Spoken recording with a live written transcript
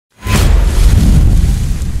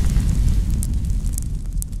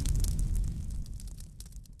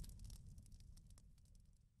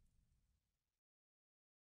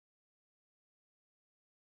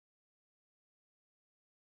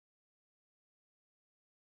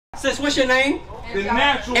Sis, what's your name? The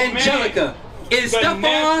natural Angelica. Man. Is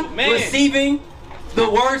Stephon receiving the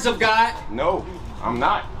words of God? No, I'm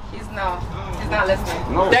not. He's not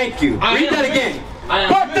listening. No. Thank you. Read that again.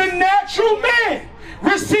 But the natural man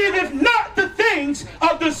receiveth not the things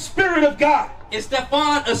of the Spirit of God. Is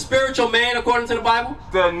Stephon a spiritual man according to the Bible?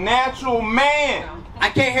 The natural man. I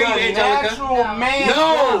can't hear you, The Angelica. natural man.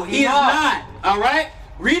 No, he is not. All right?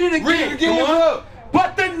 Read it again. Read it again. Come on.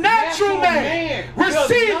 But the natural man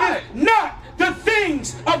receiveth not the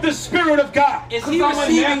things of the Spirit of God. Is he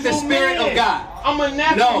receiving the Spirit of God? I'm a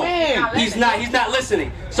natural No, man. he's not. He's not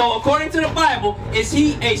listening. So according to the Bible, is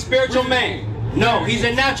he a spiritual man? No, he's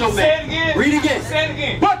a natural man. Say it again. Read again. Say it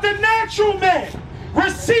again. But the natural man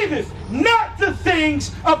receiveth not the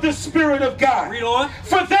things of the Spirit of God. Read on.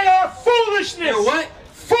 For they are foolishness. They're what?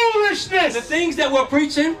 Foolishness. The things that we're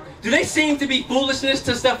preaching, do they seem to be foolishness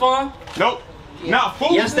to Stephon? Nope. Not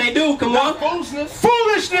foolishness. Yes, they do. Come on. Not foolishness.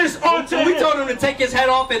 Foolishness unto When we him. told him to take his head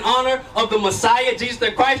off in honor of the Messiah, Jesus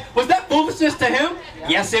the Christ, was that foolishness to him?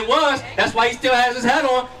 Yes, it was. That's why he still has his head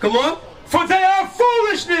on. Come on. For they are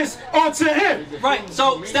foolishness unto him. Right.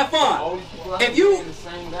 So, Stephon, if you...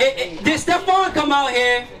 did Stephon come out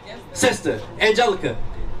here, Sister Angelica,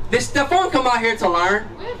 did Stephon come out here to learn?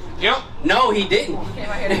 Yep. No, he didn't. He came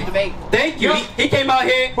out here to debate. Thank you. Yep. He came out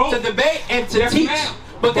here Both. to debate and to Yes, teach. ma'am.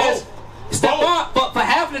 Because Stephon, but for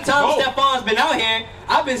half the time Both. Stephon's been out here,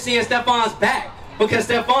 I've been seeing Stephon's back. Because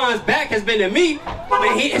Stephon's back has been to me,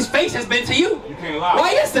 but his face has been to you. You can't lie.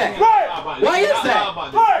 Why is that? Right. Why is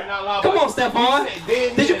that? Come on, Stephon.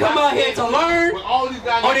 Did you come out here to learn?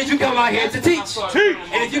 Or did you come out here to teach?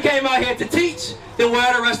 And if you came out here to teach, then where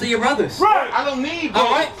are the rest of your brothers? Right. I don't need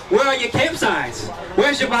All right? Where are your camp signs?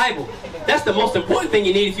 Where's your Bible? That's the most important thing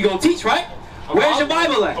you need if you're going to teach, right? Where's your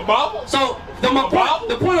Bible at? A Bible? So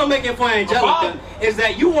the point I'm making for Angelica is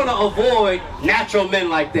that you want to avoid natural men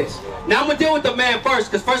like this. Now I'm going to deal with the man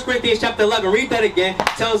first, because 1 Corinthians chapter 11, read that again,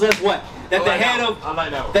 tells us what? That the head of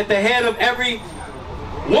that the head of every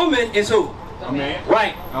woman is who? A man.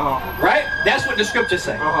 Right. Uh-huh. Right? That's what the scriptures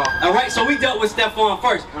say. Uh-huh. All right, so we dealt with Stephon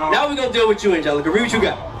first. Now we're going to deal with you, Angelica. Read what you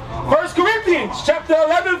got. 1 Corinthians chapter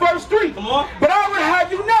 11 verse 3. Come on. But I would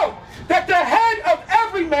have you know that the head of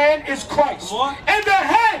every man is Christ. Come on. And the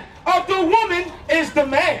head of the woman is the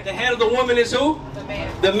man. The head of the woman is who? The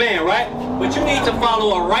man. The man, right? But you need to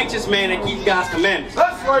follow a righteous man that keeps God's commandments.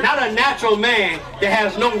 That's right. Not a natural man that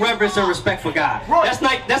has no reverence and respect for God. Right.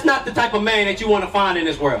 That's not the type of man that you want to find in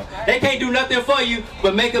this world. They can't do nothing for you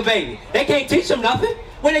but make a baby. They can't teach them nothing.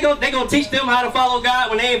 When they gonna teach them how to follow God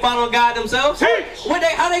when they ain't following God themselves? Teach.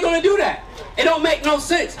 How they gonna do that? It don't make no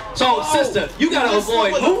sense. So, sister, you gotta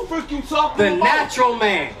avoid who? The natural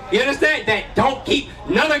man. You understand? That don't keep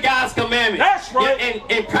none of God's commandments. That's right.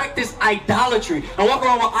 And practice idolatry and walk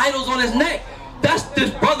around with idols on his neck. That's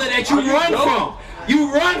this brother that you run from.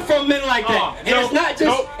 You run from men like that. And it's not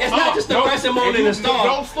just the crescent moon and the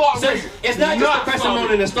star. It's not just the crescent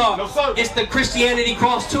moon and the star. It's the Christianity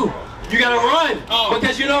cross too. You gotta run.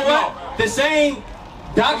 Because you know what? The same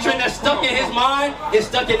doctrine that's stuck in his mind is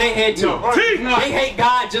stuck in their head too. They hate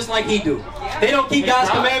God just like he do. They don't keep God's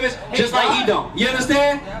commandments just like he don't. You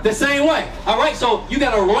understand? The same way. All right, so you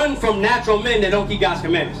got to run from natural men that don't keep God's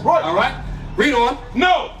commandments. All right? Read on.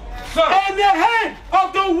 No, sir. And the head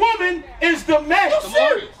of the woman is the man.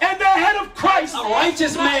 And the head of Christ. A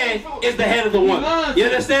righteous man is the head of the woman. You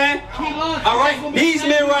understand? All right? These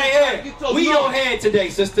men right here, we your head today,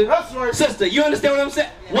 sister. That's right. Sister, you understand what I'm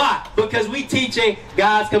saying? Why? Because we teaching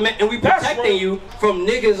God's command and we protecting you from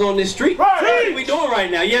niggas on this street. Right. That's what we doing right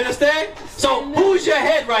now. You understand? So who's your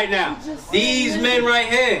head right now? These men right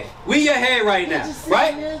here. We your head right now.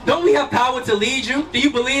 Right? Don't we have power to lead you? Do you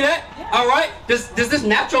believe that? All right? Does this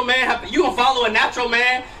natural man have... You gonna follow a natural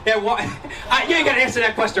man that... You ain't gotta answer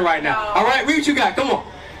that question right now. All right? Read what you got. Come on.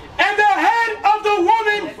 And the head of the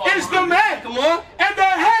woman is the man. Come on. And the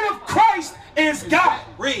head of Christ is God.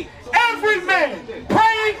 Read. Every man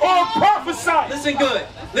praying or prophesying. Listen good.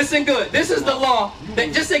 Listen good. This is the law.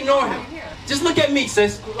 That just ignore him. Just look at me,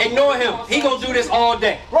 sis. Ignore him. He gonna do this all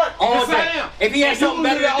day. Right. All Yes, I day. am. If he has something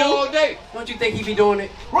better to do, all day. don't you think he be doing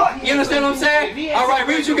it? Right. You understand what I'm saying? All right,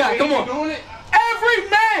 read what you got. Come on. Every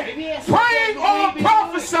man praying or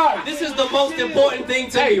prophesying. This is the most important thing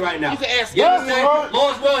to me right now. You can ask You understand? right.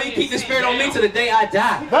 Lord's will, he keep the spirit on me to the day I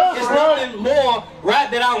die. That's There's right. nothing more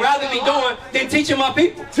that I'd rather be doing than teaching my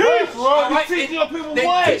people. Teach, All right. right? teaching your people Then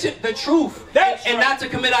what? teaching the truth. That's and right. not to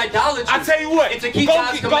commit idolatry. I tell you what. And to keep go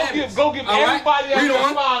God's commandments. Go give All right? everybody that Read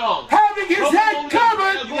on. spot on. Having his head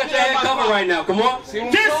covered, You got your head covered right now. Come on.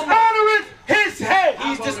 dishonoreth his head.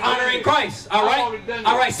 He's dishonoring Christ. All right?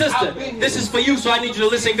 All right, sister. This is for you, so I need you to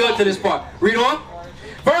listen good to this part. Read on.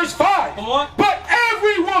 verse 5. Come on. But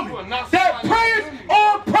every woman that prayeth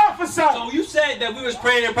or prophesieth So you said that we was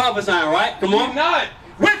praying and prophesying, right? Come on. Not.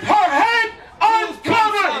 with her head Is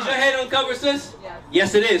uncovered your head uncovered, sis?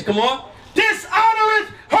 Yes, it is. Come on. dishonoreth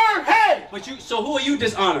her head. But so who are you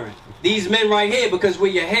dishonoring? These men right here, because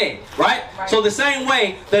we're your head, right? So the same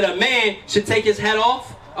way that a man should take his head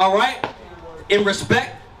off, all right, in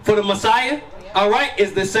respect for the Messiah, all right,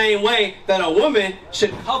 is the same way that a woman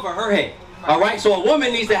should cover her head, all right? So a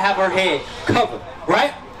woman needs to have her head covered,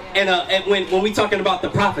 right? And when we talking about the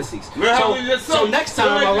prophecies. So next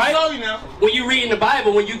time, all right, when you read in the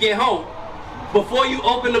Bible, when you get home, before you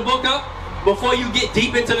open the book up, before you get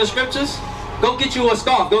deep into the scriptures, go get you a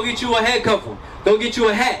scarf, go get you a head covering, go get you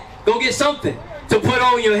a hat, go get something to put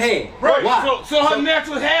on your head. Right. Why? So her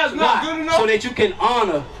natural hair is not good enough? So that you can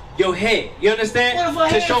honor your head. You understand?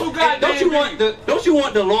 What if her hair too goddamn don't you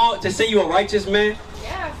want the Lord to send you a righteous man?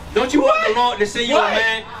 Yes. Don't you want the Lord to send you What? a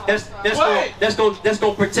man that's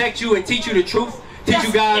gonna protect you and teach you the truth, teach you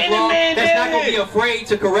That's God's any law, man that's not gonna that be afraid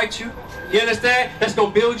to correct you? You understand? That's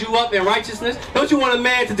gonna build you up in righteousness. Don't you want a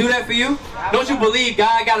man to do that for you? Don't you believe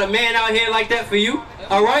God got a man out here like that for you?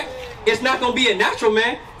 All right? It's not gonna be a natural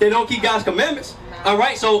man that don't keep God's commandments. All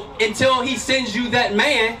right, so until he sends you that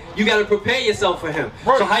man, you got to prepare yourself for him.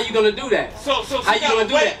 Right. So how you gonna do that? So how you gonna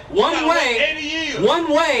do that?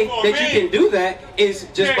 One way that you can do that is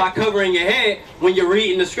just by covering your head when you're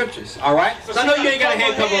reading the scriptures. All right. So I know you ain't got a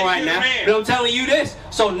head covering right now, but I'm telling you this.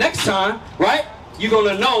 So next time, right? You're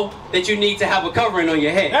gonna know that you need to have a covering on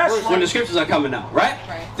your head when the scriptures are coming out, right?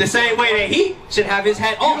 The same way that he should have his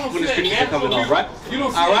hat off when the scriptures are coming out, right? You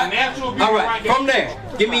don't see all right. natural beauty All right. right there. From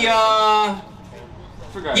there, give me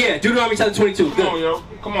yeah, Deuteronomy chapter 22. Good. Come on, yo.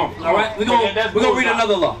 Come on. All right, we're gonna read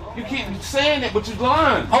another law. You keep saying that, but you're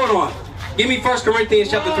lying. Hold on. Give me 1 Corinthians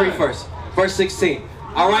chapter 3 first, verse 16.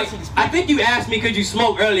 All right. I think you asked me could you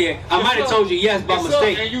smoke earlier. I might have told you yes by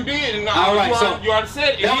mistake. And you did. And all right, so you already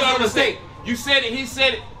said it. That was a mistake. You said it. He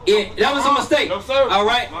said it. Yeah, that was a mistake. No, sir. All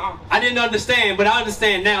right. I didn't understand, but I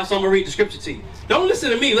understand now, so I'm gonna read the scripture to you. Don't listen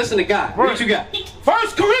to me. Listen to God. What you got? 1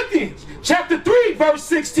 Corinthians chapter 3 verse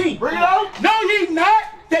 16. Bring it out. Know ye not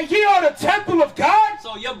that ye are the temple of God?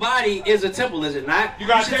 So your body is a temple, is it not? You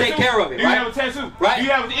got should take care of it, Do you right? have a tattoo? Right. Do you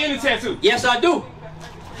have the inner tattoo? Yes, I do.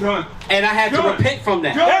 Done. And I had to repent from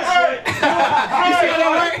that. You see how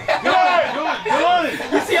that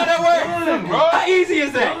works? You see how that works? How easy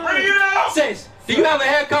is that? Bring it out. Sis, do you have a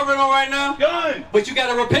hair covering on right now? Done. But you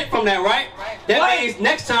gotta repent from that, right? That means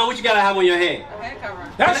next time, what you gotta have on your head?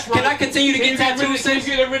 Can I continue to get tattoos, sis?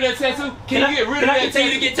 Can you get rid of that tattoo? Can you get rid of that tattoo? Can I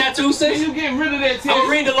continue to get tattoos, sis? Can you get rid of that tattoo? I'm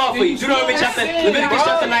gonna read the law for you. Deuteronomy chapter, Leviticus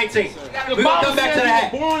chapter 19. We're gonna come back to the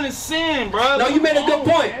hat. Born in sin, bro. No, you made a good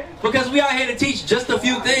point. Because we out here to teach just a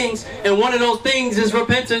few things, and one of those things is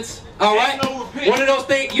repentance. All right? One of those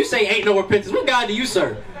things, you say ain't no repentance. What God do you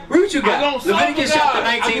serve? Read what you got. Leviticus chapter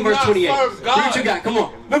 19, verse 28. Read what you got. Come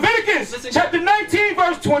on. Leviticus chapter 19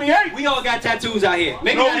 verse 28. We all got tattoos out here.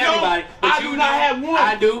 Maybe No, not we don't. everybody. But I do not have one.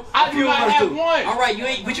 I do. I do not have one. All right, you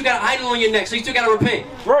ain't. But you got an idol on your neck, so you still gotta repent.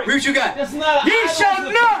 Right. Read what you got. That's not Ye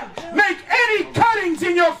shall not make any cuttings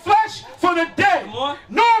in your flesh for the dead, Come on.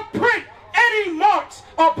 nor print any marks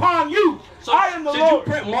upon you. So I am the should Lord.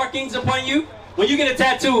 you print markings upon you? When you get a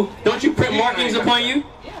tattoo, don't you print markings upon you?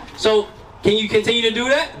 So can you continue to do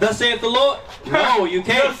that? Thus saith the Lord? No, you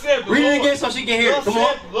can't. Read it again so she can hear it. Come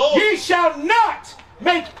on. Ye shall not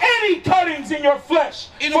make any cuttings in your flesh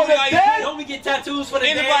for the dead, Don't we get tattoos for the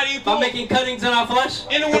Anybody dead by poor? making cuttings in our flesh?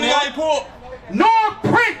 Anyone Come on. got poor? nor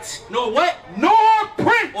print, No what? nor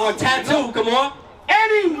print, Or a tattoo, come on.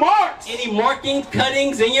 any marks Any markings,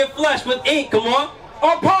 cuttings in your flesh with ink, come on.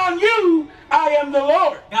 upon you. I am the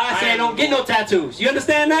Lord. God said don't get no tattoos. You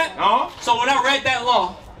understand that? So when I read that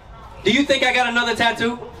law, do you think I got another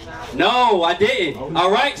tattoo? No, I didn't.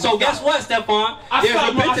 All right. So guess what, Stephon?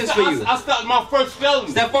 There's repentance for you. I started my first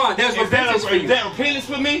felony. Stephon, there's repentance for you. Is that repentance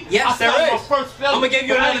for me? Yes, there is. My first felony. I'm gonna give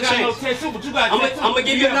you another chance. I'm gonna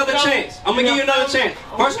give you another chance. I'm gonna give you another chance.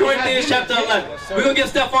 1 Corinthians chapter 11. We're gonna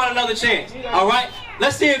give Stephon another chance. All right.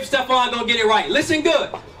 Let's see if Stephon gonna get it right. Listen good.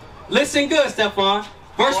 Listen good, Stephon.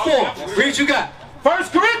 Verse 4. Read what you got. 1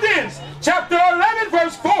 Corinthians chapter 11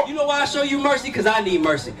 verse 4. You know why I show you mercy? Because I need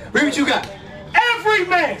mercy. Read what you got. Every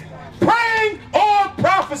man praying or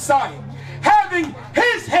prophesying, having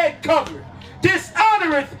his head covered,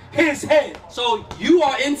 dishonoreth his head. So you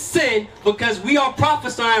are in sin because we are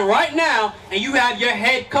prophesying right now and you have your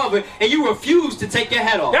head covered and you refuse to take your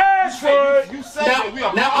head off. That's right. You say that we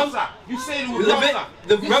are prophesy. You say that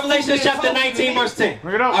we The Revelation chapter 19 verse 10.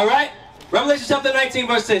 All right? Revelation chapter 19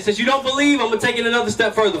 verse 10 says, you don't believe, I'm going to take it another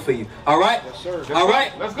step further for you. All right? Yes, sir. All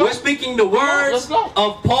right? We're speaking the words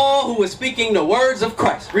of Paul, who was speaking the words of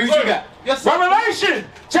Christ. Read what you got. Yes, sir. Revelation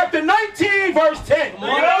chapter 19 verse 10. And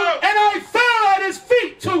I fell at his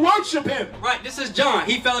feet to worship him. Right, this is John.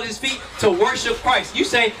 He fell at his feet to worship Christ. You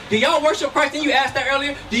say, do y'all worship Christ? Didn't you ask that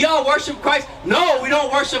earlier? Do y'all worship Christ? No, we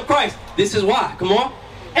don't worship Christ. This is why. Come on.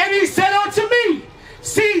 And he said unto me,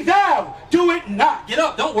 see thou do it not. Get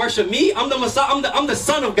up. Don't worship me. I'm the Messiah. I'm the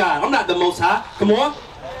Son of God. I'm not the Most High. Come on.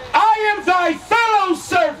 I am thy fellow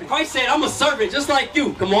servant. Christ said, I'm a servant just like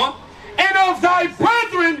you. Come on. And of thy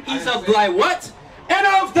brethren. He's of thy what? And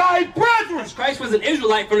of thy brethren. Christ was an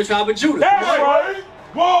Israelite from the tribe of Judah. That's right.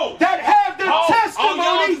 Whoa. That have the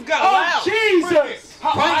testimony of Jesus.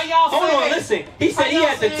 Christ, hold on, listen. He said he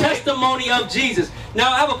had the testimony of Jesus.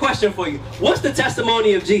 Now I have a question for you. What's the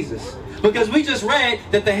testimony of Jesus? Because we just read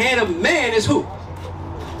that the head of man is who?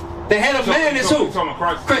 The head of man is who?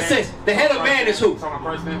 Chris says, the head of man is who?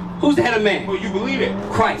 Who's the head of man? Well, you believe it.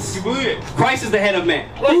 Christ. You believe it. Christ is the head of man.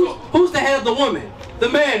 Who's the head of the woman? The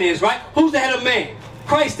man is, right? Who's the head of man?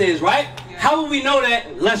 Christ is, right? How will we know that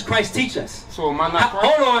unless Christ teach us? So am I not Christ?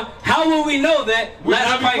 Hold on. How will we know that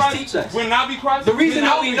unless Christ teach us? Will not be Christ? The reason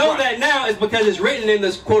that we know that now is because it's written in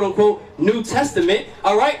this quote-unquote New Testament,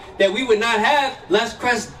 all right, that we would not have unless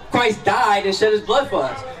Christ died and shed his blood for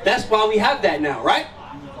us. That's why we have that now, right?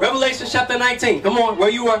 Revelation chapter 19. Come on, where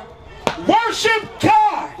you were. Worship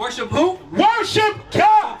God. Worship who? Worship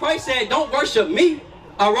God. Christ said, don't worship me.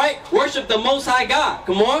 All right? Worship the Most High God.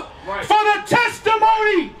 Come on. Right. For the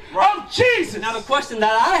testimony of Jesus. Now the question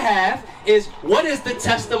that I have is, what is the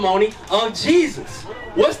testimony of Jesus?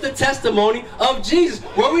 What's the testimony of Jesus?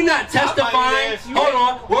 Were we not testifying? Hold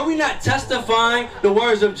on. Were we not testifying the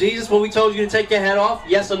words of Jesus when we told you to take your head off?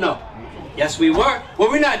 Yes or no? Yes, we were. Were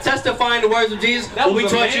we not testifying the words of Jesus when we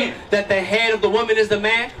taught you that the head of the woman is the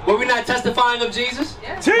man? Were we not testifying of Jesus?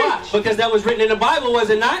 Yes. Why? Because that was written in the Bible, was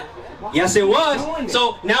it not? Yes, it was.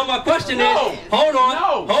 So now my question is, hold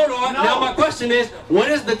on. Now my question is, what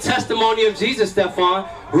is the testimony of Jesus, Stefan?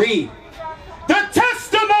 Read. The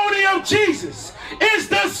testimony of Jesus is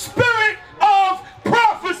the spirit of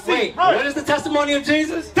prophecy. Wait, what is the testimony of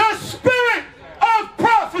Jesus? The spirit of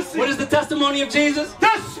prophecy. What is the testimony of Jesus?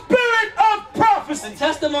 The spirit of prophecy. The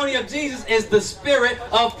testimony of Jesus is the spirit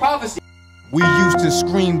of prophecy. We used to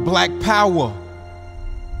scream black power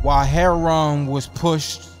while heroin was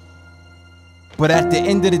pushed. But at the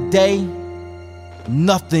end of the day,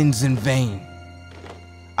 nothing's in vain.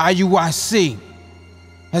 IUIC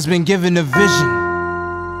has been given a vision.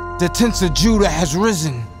 The tents of Judah has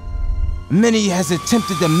risen. Many has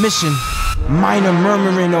attempted the mission. Minor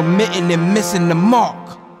murmuring, omitting, and missing the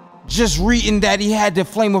mark. Just reading that he had the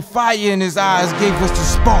flame of fire in his eyes gave us the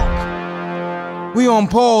spark. We on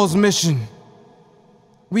Paul's mission.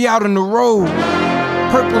 We out on the road,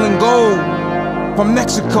 purple and gold. From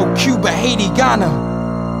Mexico, Cuba, Haiti,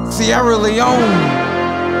 Ghana, Sierra Leone.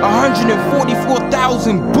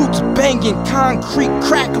 144,000 boots banging, concrete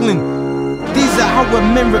crackling. These are our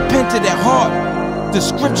men repented at heart. The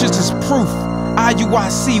scriptures is proof.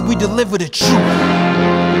 IUIC, we deliver the truth.